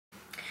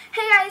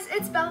Hey guys,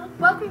 it's Belle.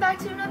 Welcome back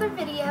to another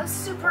video.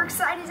 Super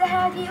excited to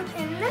have you.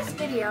 In this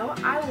video,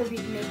 I will be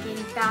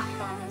making bath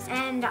bombs,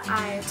 and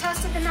I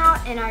tested them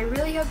out, and I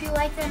really hope you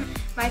like them.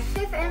 My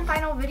fifth and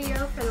final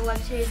video for the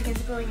Love Shades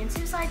Against Bullying and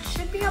Suicide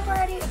should be up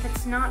already. If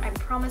it's not, I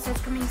promise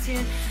it's coming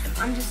soon.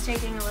 I'm just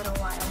taking a little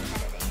while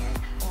editing it.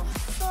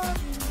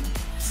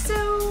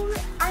 So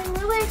I'm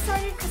really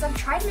excited because I've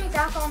tried to make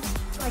bath bombs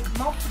like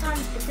multiple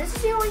times, but this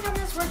is the only time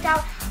this worked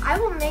out. I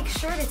will make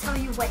sure to tell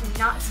you what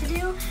not to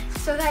do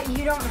so that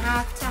you don't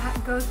have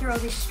to go through all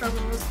these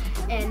struggles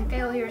and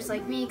failures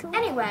like me.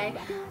 Anyway,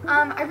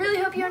 I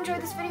really hope you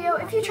enjoyed this video.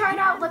 If you try it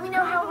out, let me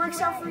know how it works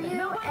out for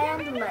you,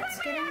 and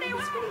let's get into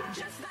this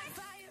video.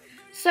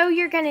 So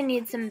you're going to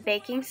need some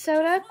baking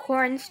soda,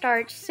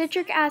 cornstarch,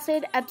 citric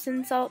acid,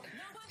 Epsom salt,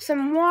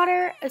 some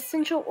water,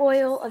 essential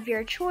oil of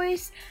your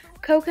choice,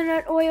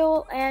 coconut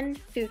oil, and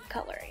food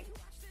coloring.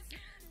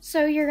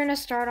 So you're going to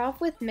start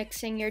off with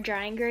mixing your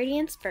dry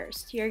ingredients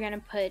first. You're going to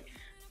put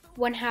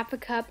 1/2 a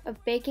cup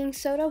of baking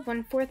soda,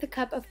 1/4 a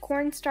cup of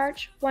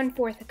cornstarch,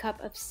 1/4 a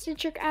cup of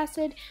citric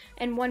acid,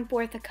 and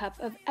 1/4 a cup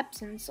of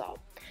Epsom salt.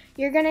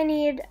 You're going to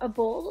need a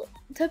bowl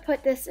to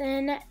put this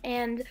in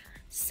and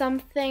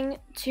something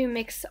to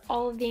mix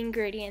all of the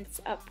ingredients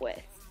up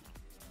with.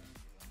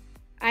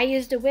 I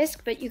used a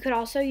whisk, but you could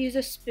also use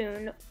a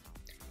spoon.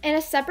 In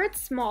a separate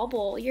small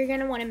bowl, you're going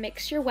to want to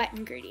mix your wet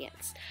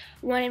ingredients.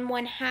 1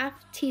 1/2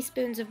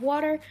 teaspoons of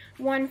water,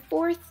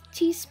 1/4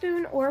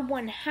 teaspoon or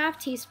 1/2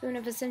 teaspoon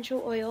of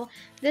essential oil.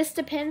 This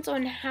depends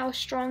on how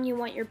strong you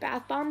want your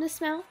bath bomb to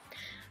smell.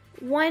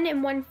 1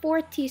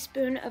 1/4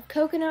 teaspoon of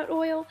coconut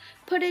oil.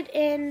 Put it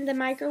in the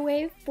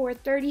microwave for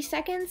 30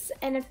 seconds,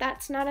 and if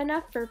that's not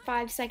enough, for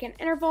 5-second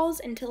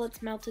intervals until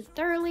it's melted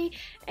thoroughly,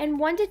 and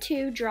 1 to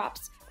 2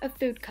 drops of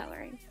food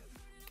coloring.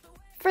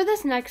 For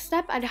this next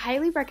step, I'd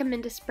highly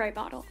recommend a spray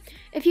bottle.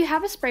 If you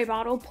have a spray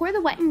bottle, pour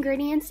the wet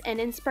ingredients in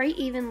and spray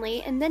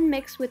evenly, and then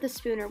mix with a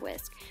spoon or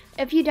whisk.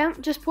 If you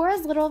don't, just pour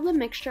as little of the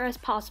mixture as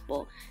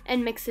possible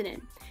and mix it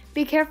in.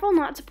 Be careful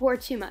not to pour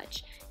too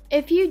much.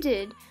 If you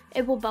did,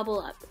 it will bubble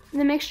up.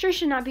 The mixture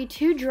should not be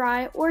too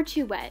dry or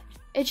too wet.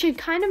 It should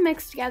kind of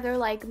mix together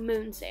like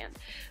moon sand.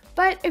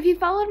 But if you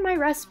followed my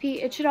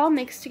recipe, it should all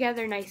mix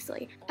together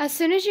nicely. As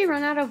soon as you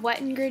run out of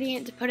wet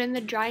ingredient to put in the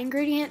dry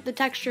ingredient, the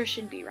texture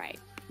should be right.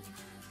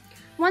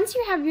 Once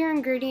you have your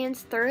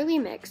ingredients thoroughly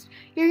mixed,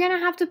 you're going to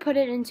have to put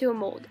it into a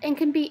mold, and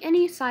can be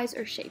any size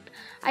or shape.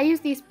 I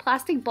use these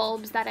plastic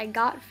bulbs that I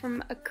got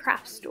from a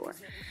craft store.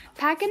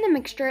 Pack in the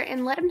mixture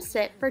and let them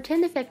sit for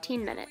 10 to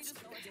 15 minutes.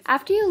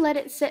 After you let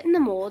it sit in the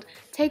mold,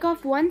 take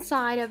off one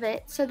side of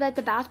it so that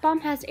the bath bomb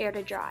has air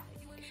to dry.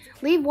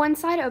 Leave one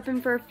side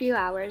open for a few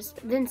hours,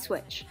 then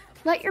switch.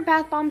 Let your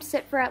bath bombs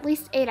sit for at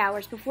least 8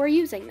 hours before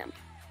using them.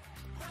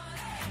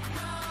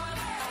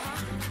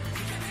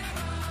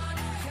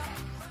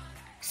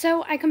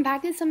 So I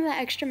compacted some of the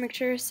extra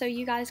mixture so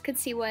you guys could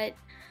see what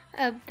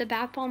the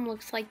bath bomb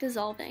looks like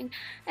dissolving.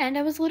 And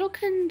I was a little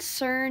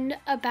concerned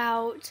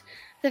about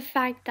the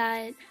fact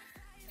that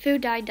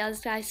food dye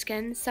does dye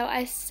skin. So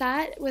I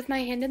sat with my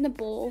hand in the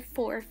bowl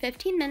for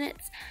 15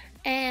 minutes,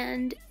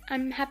 and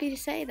I'm happy to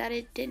say that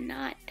it did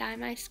not dye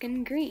my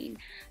skin green.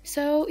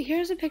 So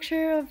here's a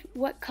picture of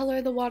what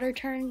color the water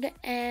turned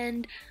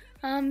and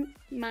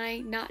my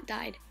not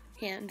dyed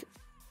hand.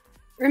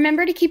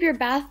 Remember to keep your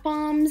bath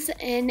bombs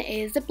in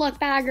a Ziploc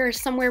bag or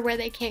somewhere where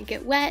they can't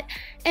get wet.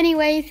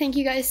 Anyway, thank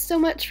you guys so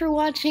much for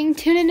watching.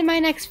 Tune into my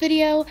next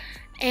video,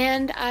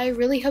 and I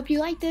really hope you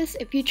like this.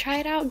 If you try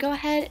it out, go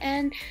ahead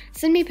and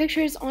send me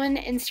pictures on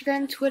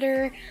Instagram,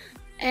 Twitter,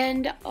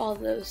 and all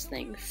those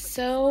things.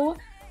 So,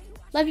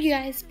 love you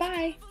guys.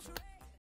 Bye!